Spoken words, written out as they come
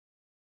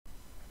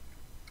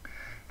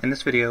In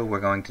this video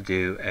we're going to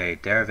do a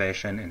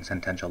derivation in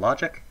sentential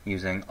logic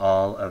using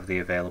all of the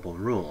available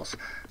rules.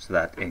 So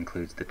that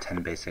includes the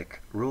 10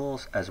 basic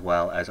rules as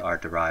well as our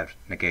derived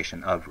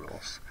negation of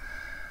rules.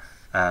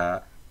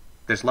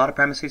 There's a lot of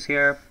premises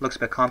here, looks a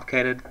bit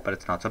complicated, but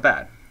it's not so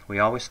bad. We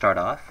always start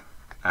off,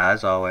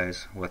 as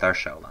always, with our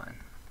show line.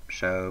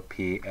 Show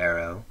P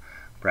arrow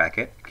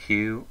bracket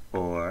Q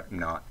or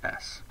not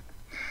S.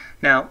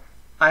 Now,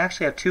 I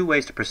actually have two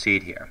ways to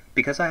proceed here.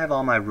 Because I have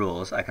all my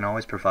rules, I can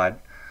always provide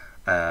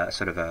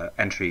sort of an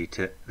entry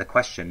to the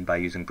question by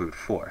using brute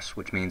force,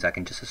 which means I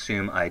can just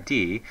assume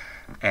ID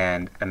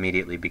and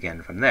immediately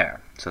begin from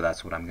there. So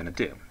that's what I'm going to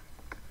do.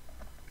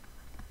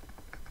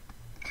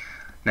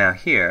 Now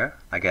here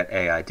I get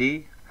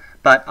AID,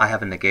 but I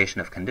have a negation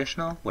of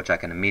conditional, which I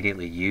can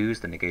immediately use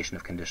the negation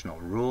of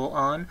conditional rule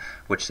on,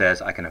 which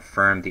says I can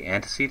affirm the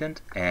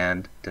antecedent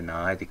and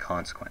deny the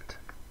consequent.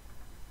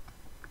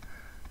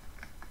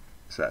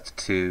 So that's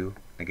 2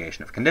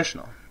 negation of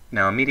conditional.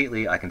 Now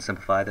immediately I can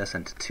simplify this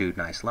into two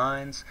nice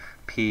lines,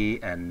 P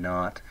and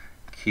not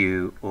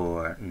Q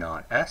or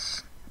not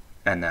S,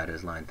 and that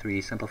is line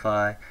 3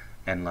 simplify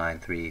and line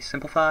 3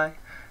 simplify,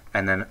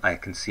 and then I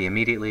can see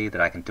immediately that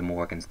I can De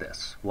Morgan's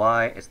this.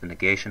 Why? It's the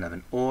negation of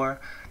an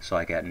or, so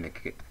I get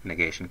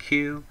negation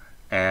Q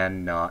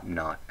and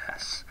not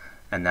S,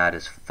 and that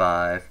is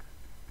 5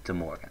 De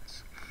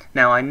Morgan's.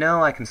 Now I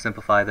know I can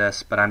simplify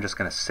this, but I'm just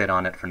going to sit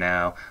on it for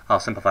now. I'll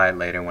simplify it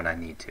later when I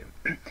need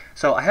to.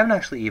 So I haven't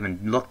actually even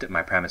looked at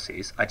my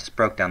premises, I just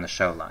broke down the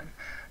show line.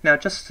 Now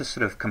just to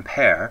sort of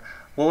compare,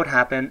 what would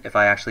happen if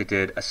I actually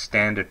did a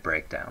standard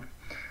breakdown?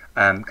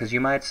 Because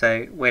you might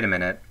say, wait a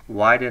minute,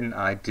 why didn't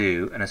I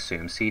do an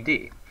assume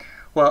CD?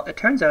 Well, it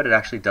turns out it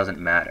actually doesn't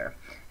matter.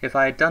 If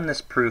I had done this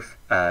proof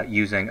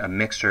using a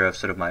mixture of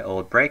sort of my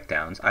old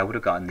breakdowns, I would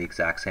have gotten the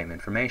exact same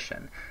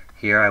information.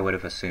 Here I would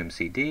have assumed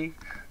CD,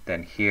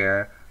 then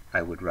here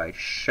I would write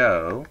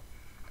show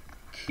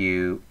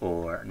Q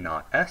or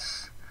not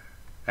S,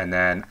 and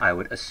then I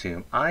would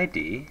assume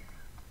ID,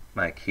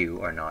 my Q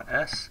or not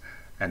S,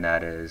 and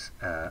that is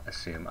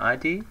assume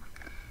ID,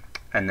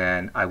 and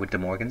then I would De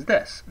Morgan's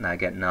this, and I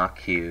get not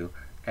Q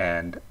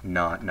and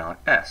not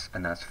S,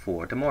 and that's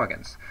 4 De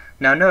Morgan's.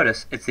 Now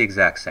notice it's the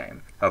exact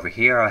same. Over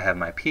here I have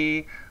my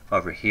P,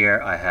 over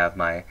here I have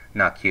my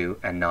not Q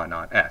and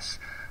not S.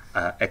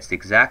 It's the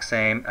exact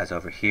same as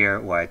over here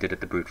where I did it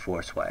the brute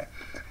force way.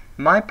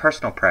 My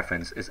personal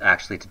preference is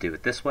actually to do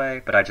it this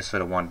way, but I just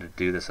sort of wanted to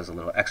do this as a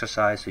little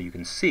exercise so you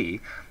can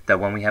see that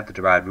when we have the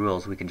derived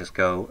rules we can just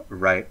go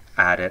right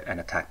at it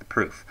and attack the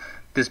proof.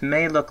 This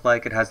may look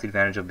like it has the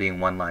advantage of being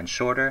one line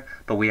shorter,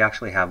 but we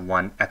actually have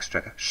one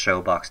extra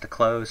show box to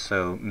close,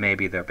 so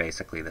maybe they're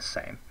basically the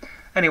same.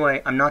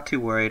 Anyway, I'm not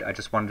too worried, I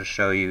just wanted to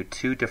show you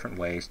two different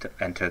ways to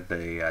enter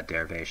the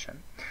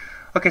derivation.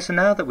 Okay, so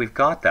now that we've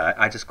got that,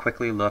 I just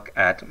quickly look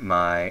at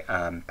my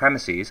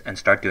premises and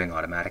start doing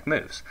automatic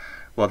moves.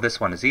 Well, this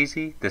one is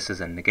easy. This is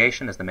a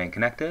negation as the main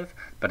connective,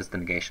 but it's the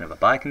negation of a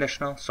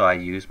biconditional, so I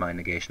use my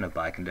negation of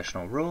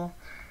biconditional rule,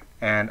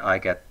 and I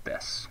get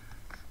this.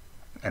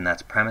 And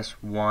that's premise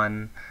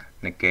 1,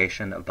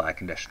 negation of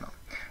biconditional.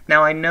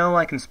 Now I know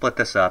I can split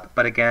this up,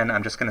 but again,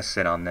 I'm just going to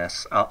sit on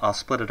this. I'll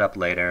split it up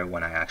later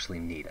when I actually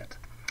need it.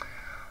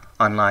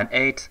 On line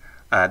 8,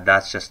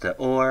 that's just a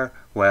or.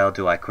 Well,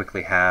 do I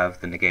quickly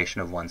have the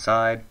negation of one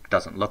side?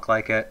 Doesn't look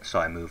like it, so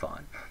I move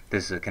on.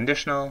 This is a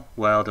conditional.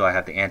 Well, do I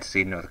have the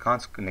antecedent or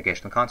the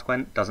negation of the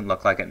consequent? Doesn't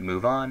look like it,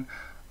 move on.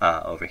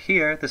 Over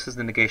here, this is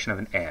the negation of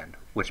an and,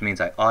 which means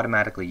I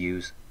automatically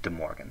use De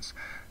Morgan's.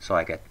 So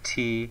I get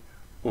T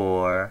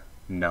or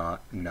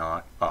not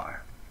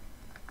R.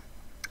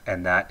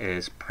 And that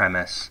is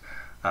premise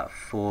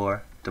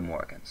 4 De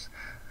Morgan's.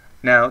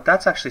 Now,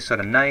 that's actually sort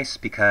of nice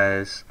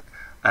because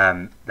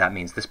that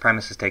means this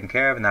premise is taken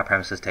care of and that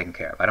premise is taken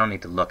care of. I don't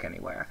need to look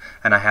anywhere.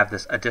 And I have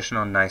this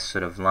additional nice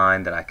sort of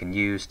line that I can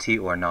use, T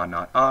or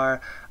not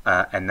R,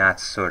 and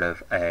that's sort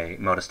of a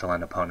modus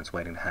tollendo opponents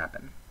waiting to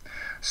happen.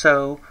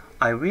 So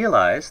I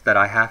realize that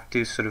I have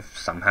to sort of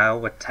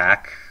somehow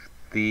attack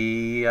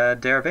the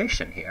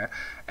derivation here,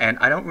 and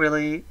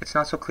it's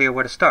not so clear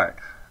where to start.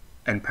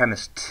 In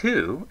premise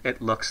 2,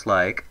 it looks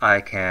like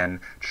I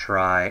can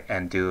try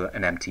and do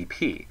an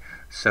MTP.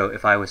 So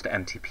if I was to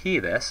MTP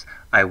this,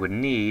 I would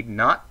need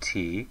not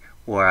T,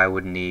 or I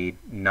would need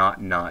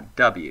not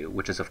W,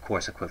 which is of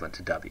course equivalent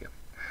to W.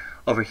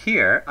 Over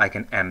here, I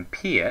can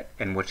MP it,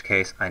 in which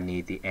case I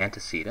need the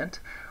antecedent,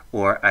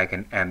 or I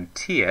can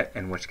MT it,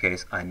 in which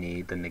case I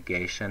need the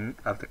negation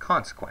of the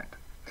consequent.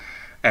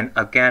 And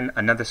again,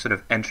 another sort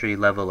of entry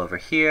level over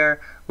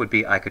here would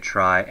be I could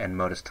try and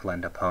modus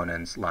tollendo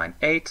ponens line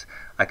 8.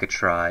 I could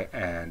try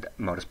and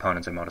modus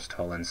ponens or modus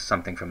tollens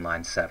something from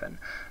line 7.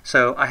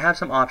 So I have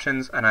some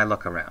options and I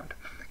look around.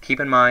 Keep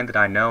in mind that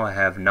I know I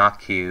have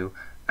not Q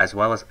as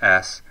well as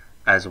S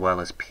as well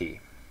as P.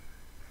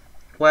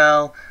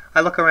 Well,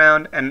 I look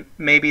around and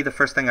maybe the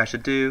first thing I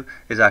should do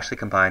is actually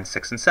combine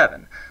 6 and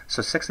 7.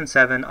 So 6 and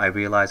 7 I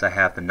realize I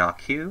have the not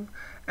Q,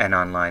 and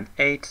on line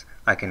 8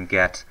 I can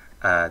get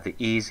the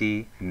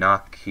easy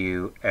not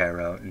Q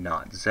arrow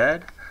not Z,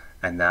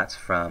 and that's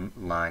from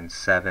line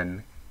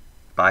 7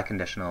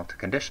 biconditional to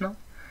conditional.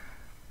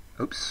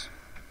 Oops,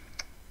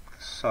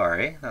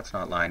 sorry, that's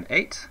not line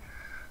 8.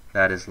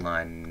 That is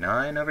line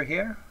 9 over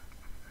here,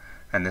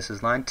 and this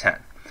is line 10.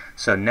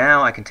 So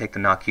now I can take the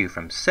not q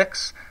from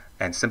 6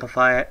 and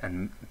simplify it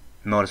and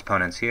modus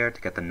ponens here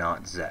to get the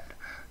not z.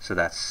 So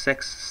that's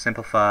 6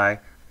 simplify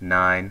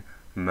 9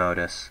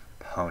 modus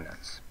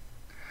ponens.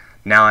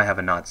 Now I have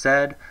a not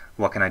z.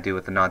 What can I do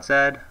with the not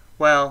z?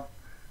 Well,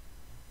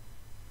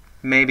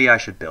 maybe I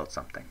should build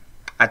something.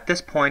 At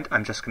this point,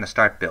 I'm just going to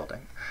start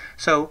building.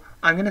 So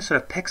I'm going to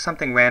sort of pick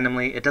something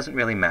randomly. It doesn't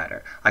really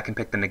matter. I can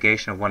pick the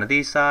negation of one of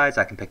these sides.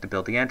 I can pick to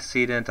build the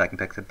antecedent. I can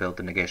pick to build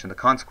the negation of the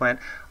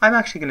consequent. I'm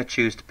actually going to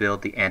choose to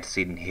build the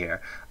antecedent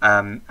here.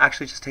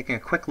 Actually, just taking a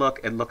quick look,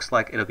 it looks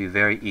like it'll be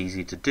very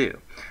easy to do.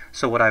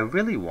 So what I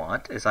really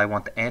want is I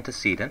want the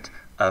antecedent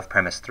of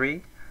premise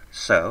 3.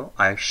 So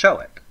I show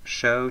it.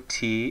 Show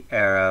t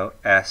arrow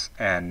s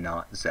and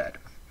not z.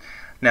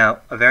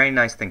 Now, a very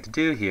nice thing to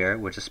do here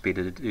would just be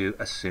to do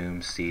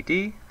assume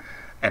CD,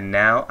 and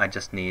now I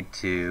just need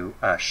to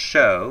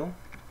show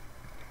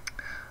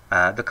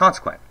the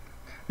consequent.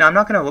 Now, I'm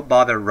not going to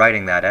bother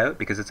writing that out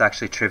because it's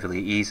actually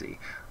trivially easy.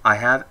 I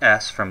have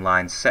S from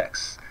line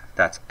 6.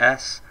 That's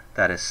S,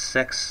 that is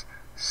 6,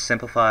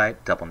 simplify,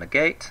 double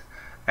negate,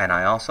 and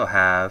I also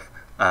have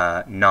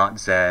not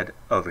Z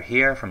over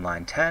here from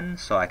line 10,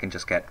 so I can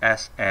just get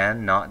S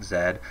and not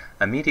Z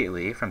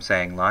immediately from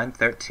saying line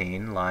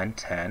 13, line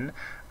 10,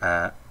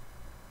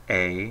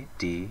 A,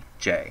 D,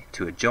 J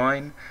to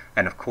adjoin,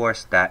 and of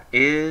course that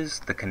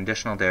is the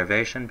conditional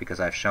derivation because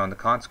I've shown the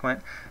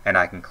consequent, and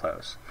I can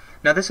close.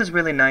 Now this is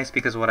really nice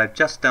because what I've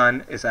just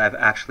done is I've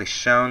actually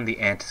shown the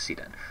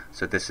antecedent.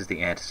 So this is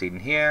the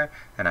antecedent here,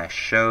 and I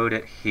showed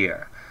it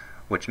here,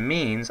 which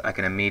means I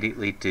can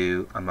immediately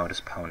do a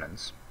modus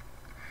ponens.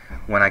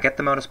 When I get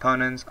the modus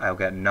ponens, I'll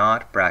get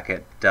not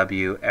bracket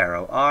W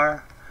arrow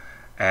R,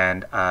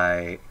 and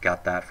I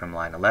got that from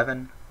line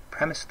 11,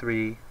 premise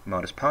 3,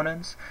 modus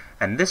ponens,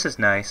 and this is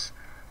nice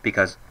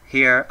because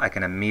here I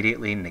can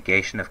immediately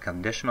negation of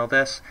conditional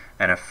this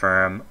and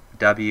affirm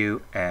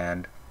W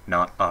and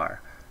not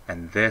R,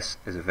 and this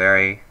is a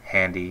very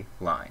handy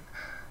line.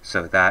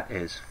 So that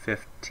is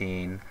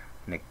 15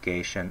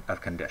 negation of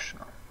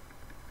conditional.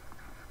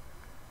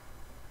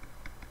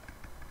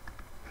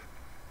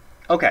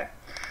 Okay.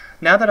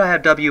 Now that I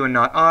have W and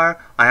not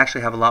R, I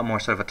actually have a lot more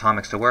sort of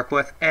atomics to work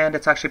with, and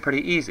it's actually pretty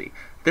easy.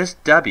 This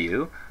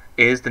W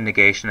is the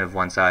negation of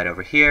one side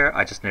over here.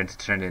 I just need to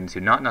turn it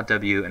into not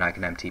W, and I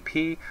can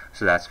MTP,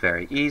 so that's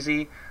very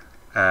easy.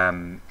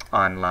 On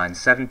line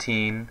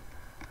 17,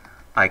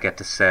 I get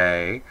to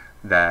say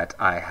that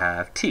I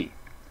have T.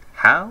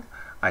 How?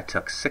 I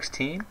took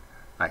 16,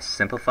 I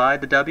simplified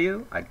the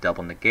W, I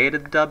double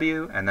negated the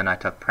W, and then I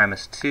took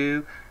premise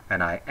 2,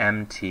 and I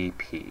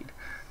MTP'd.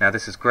 Now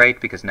this is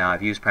great because now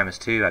I've used premise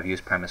 2, I've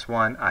used premise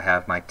 1, I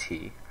have my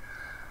T.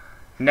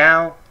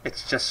 Now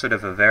it's just sort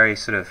of a very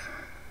sort of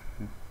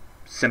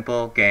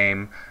simple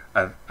game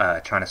of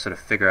trying to sort of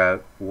figure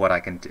out what I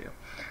can do.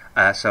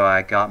 So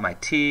I got my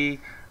T,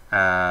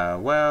 I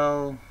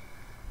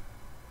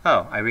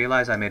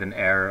realize I made an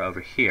error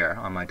over here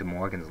on my De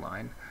Morgan's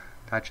line.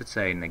 That should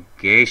say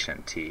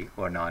negation T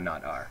or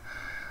not R.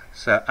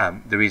 So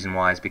the reason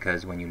why is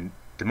because when you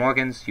De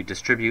Morgan's, you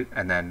distribute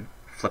and then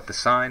flip the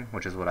sign,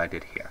 which is what I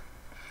did here.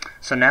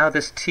 So now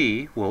this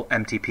T will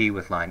MTP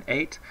with line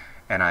 8,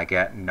 and I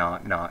get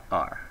not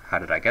R. How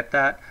did I get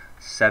that?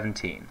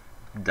 17.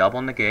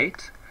 Double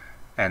negate,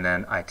 and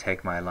then I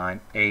take my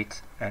line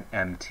 8 and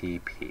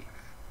MTP.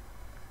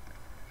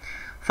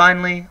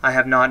 Finally, I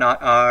have not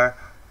R.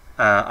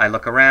 I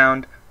look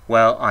around.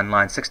 Well, on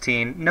line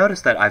 16,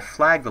 notice that I've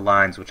flagged the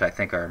lines which I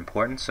think are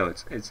important, so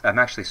I'm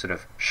actually sort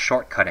of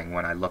shortcutting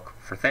when I look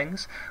for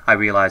things. I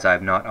realize I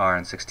have not R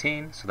on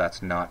 16, so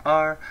that's not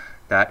R.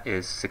 That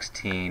is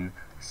 16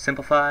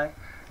 simplify,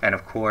 and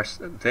of course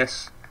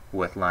this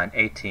with line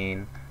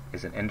 18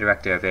 is an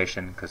indirect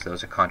derivation because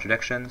those are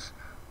contradictions.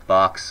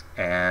 Box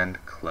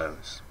and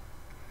close.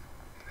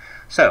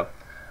 So,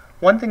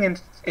 one thing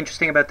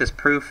interesting about this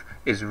proof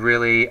is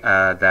really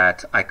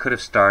that I could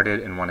have started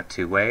in one of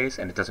two ways,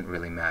 and it doesn't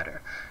really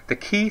matter. The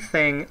key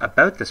thing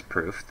about this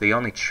proof, the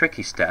only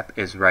tricky step,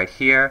 is right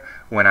here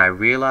when I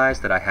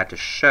realized that I had to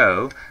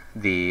show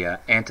the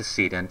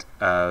antecedent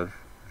of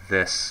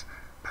this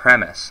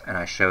premise, and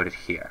I showed it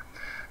here.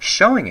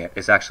 Showing it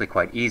is actually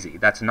quite easy.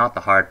 That's not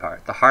the hard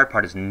part. The hard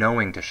part is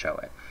knowing to show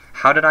it.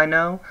 How did I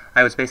know?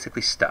 I was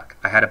basically stuck.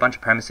 I had a bunch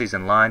of premises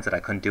and lines that I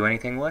couldn't do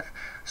anything with,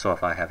 so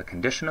if I have a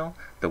conditional,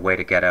 the way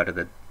to get out of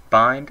the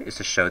bind is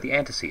to show the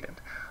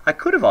antecedent. I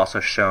could have also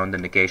shown the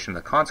negation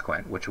of the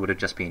consequent, which would have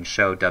just been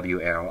show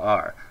W arrow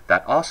R.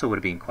 That also would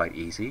have been quite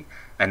easy,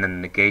 and then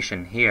the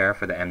negation here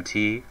for the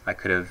MT, I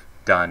could have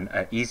done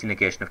an easy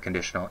negation of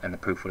conditional and the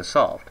proof would have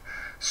solved.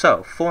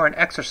 So, for an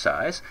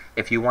exercise,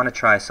 if you want to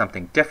try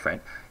something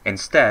different,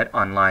 instead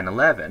on line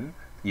 11,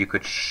 you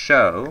could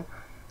show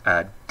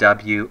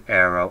W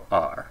arrow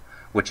R,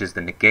 which is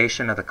the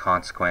negation of the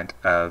consequent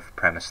of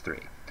premise 3.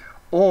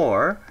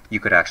 Or you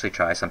could actually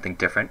try something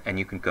different and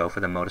you can go for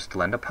the modus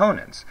tollend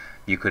opponens.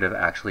 You could have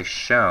actually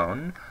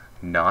shown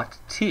not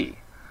t,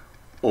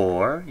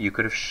 or you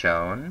could have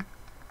shown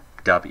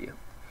w.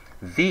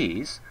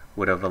 These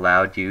would have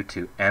allowed you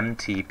to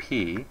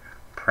MTP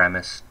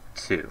premise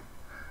 2.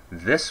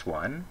 This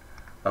one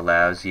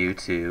allows you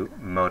to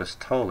modus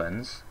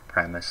tollens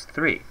premise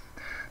 3.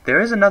 There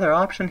is another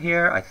option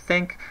here. I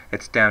think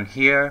it's down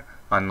here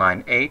on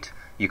line 8.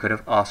 You could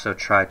have also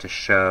tried to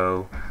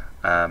show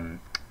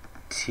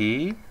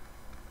t,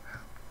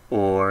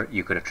 or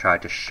you could have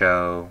tried to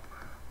show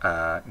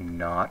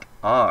not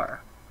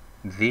r.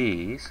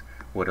 These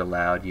would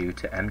allow you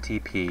to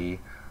MTP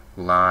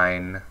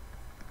line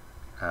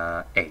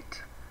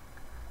 8.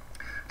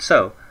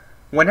 So,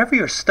 whenever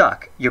you're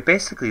stuck, you're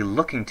basically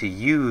looking to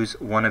use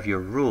one of your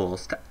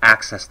rules to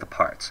access the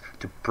parts,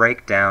 to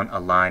break down a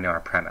line or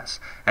a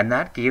premise, and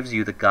that gives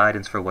you the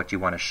guidance for what you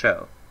want to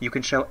show. You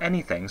can show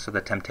anything, so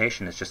the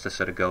temptation is just to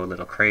sort of go a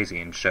little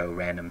crazy and show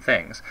random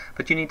things,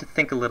 but you need to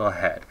think a little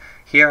ahead.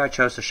 Here I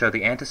chose to show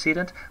the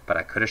antecedent, but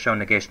I could have shown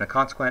negation of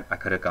consequent, I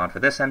could have gone for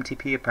this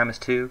MTP of premise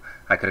 2,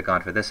 I could have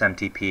gone for this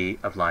MTP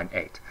of line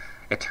 8.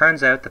 It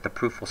turns out that the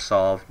proof will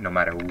solve no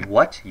matter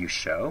what you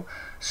show,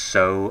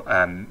 so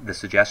the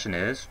suggestion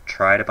is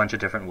try it a bunch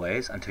of different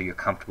ways until you're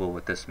comfortable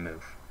with this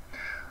move.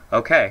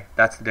 Okay,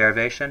 that's the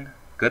derivation.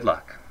 Good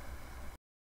luck.